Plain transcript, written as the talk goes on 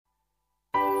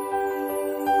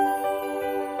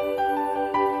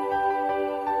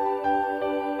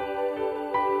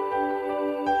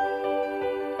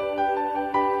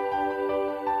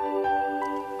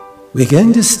We're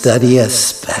going to study a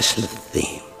special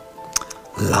theme,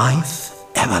 life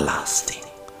everlasting,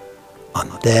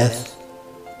 on death,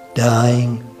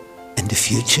 dying, and the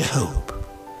future hope.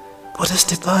 What does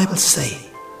the Bible say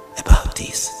about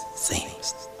these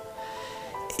things?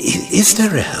 Is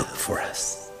there a hope for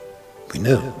us? We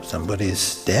know somebody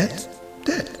is dead.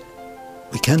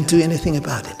 We can't do anything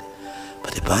about it.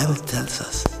 But the Bible tells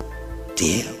us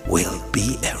there will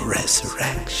be a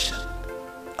resurrection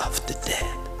of the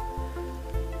dead.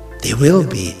 There will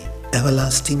be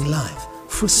everlasting life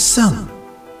for some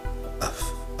of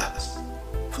us.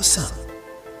 For some.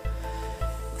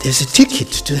 There's a ticket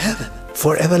to heaven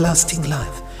for everlasting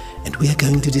life, and we are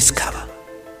going to discover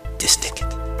this ticket.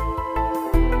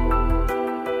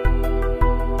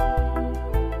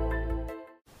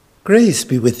 Grace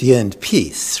be with you and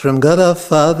peace from God our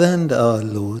Father and our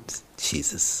Lord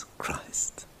Jesus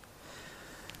Christ.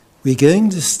 We're going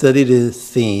to study the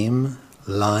theme,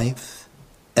 life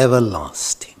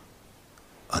everlasting,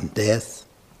 on death,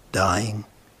 dying,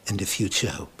 and the future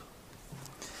hope.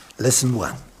 Lesson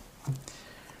 1.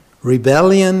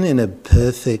 Rebellion in a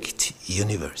perfect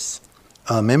universe.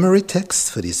 Our memory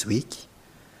text for this week.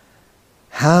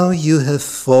 How you have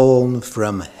fallen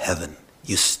from heaven,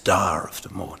 you star of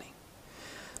the morning.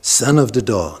 Son of the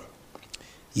dawn,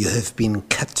 you have been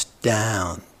cut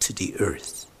down to the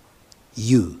earth,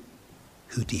 you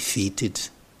who defeated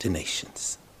the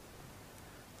nations.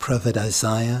 Prophet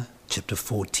Isaiah chapter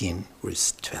 14,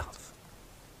 verse 12.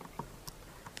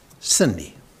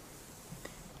 Sunday,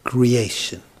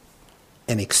 creation,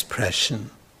 an expression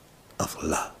of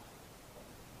love.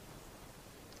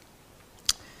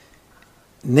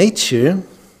 Nature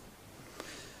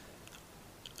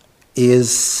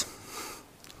is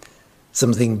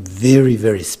something very,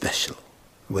 very special.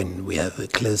 When we have a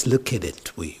close look at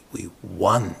it, we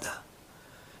wonder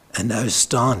and are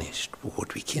astonished with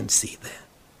what we can see there.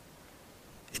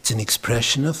 It's an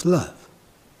expression of love,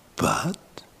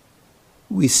 but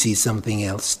we see something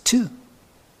else too.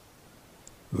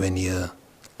 When you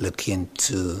look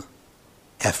into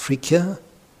Africa,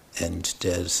 and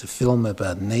there's a film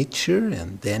about nature,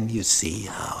 and then you see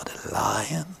how the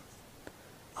lion,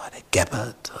 or the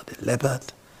gepard, or the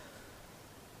leopard,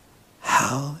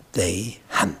 how they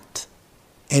hunt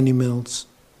animals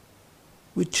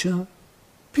which are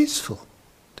peaceful.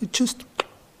 They just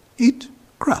eat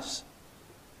grass,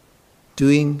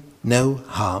 doing no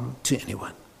harm to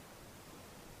anyone.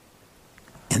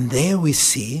 And there we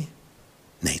see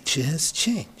nature has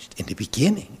changed. In the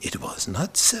beginning, it was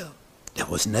not so. There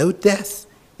was no death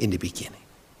in the beginning.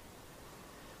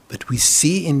 But we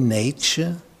see in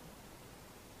nature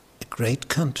a great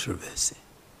controversy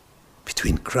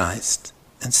between Christ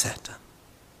and Satan.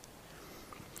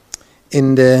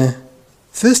 In the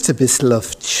first epistle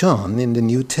of John in the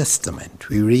New Testament,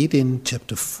 we read in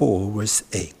chapter 4, verse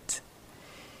 8,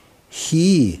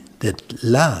 he that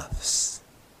loves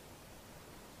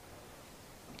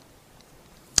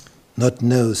not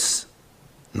knows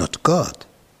not God,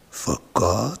 for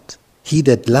God, he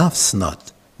that loves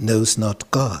not knows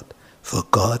not God, for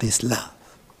God is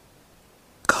love.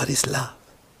 God is love.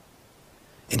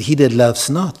 And he that loves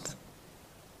not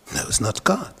knows not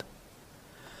God.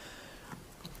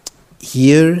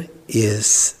 Here is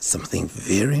something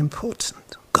very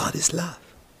important. God is love.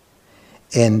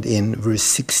 And in verse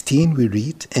 16 we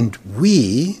read, and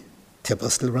we, the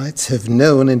apostle writes, have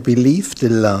known and believed the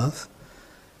love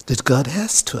that God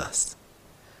has to us.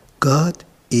 God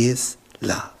is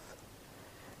love.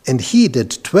 And he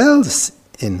that dwells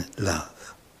in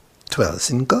love dwells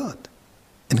in God,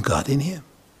 and God in him.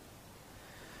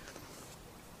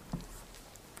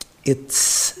 It's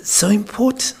so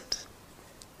important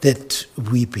that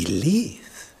we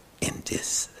believe in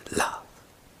this love.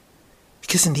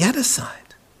 Because on the other side,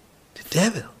 the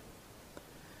devil,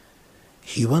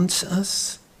 he wants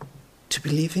us to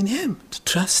believe in him, to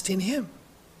trust in him.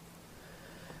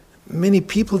 Many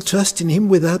people trust in him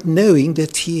without knowing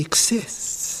that he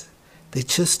exists. They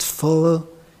just follow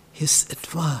his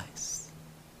advice.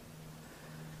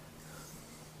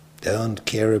 Don't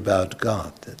care about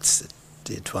God. That's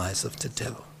the advice of the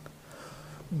devil.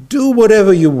 Do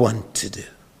whatever you want to do.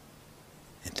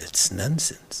 And that's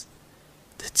nonsense.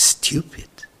 That's stupid.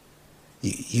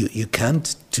 You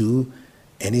can't do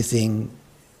anything,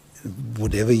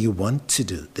 whatever you want to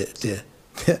do. There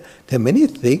are many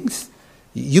things.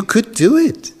 You could do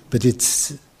it, but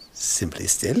it's simply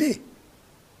silly.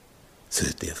 So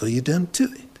therefore you don't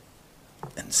do it.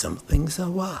 And some things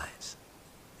are wise.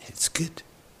 It's good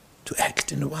to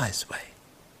act in a wise way.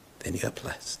 Then you are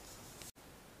blessed.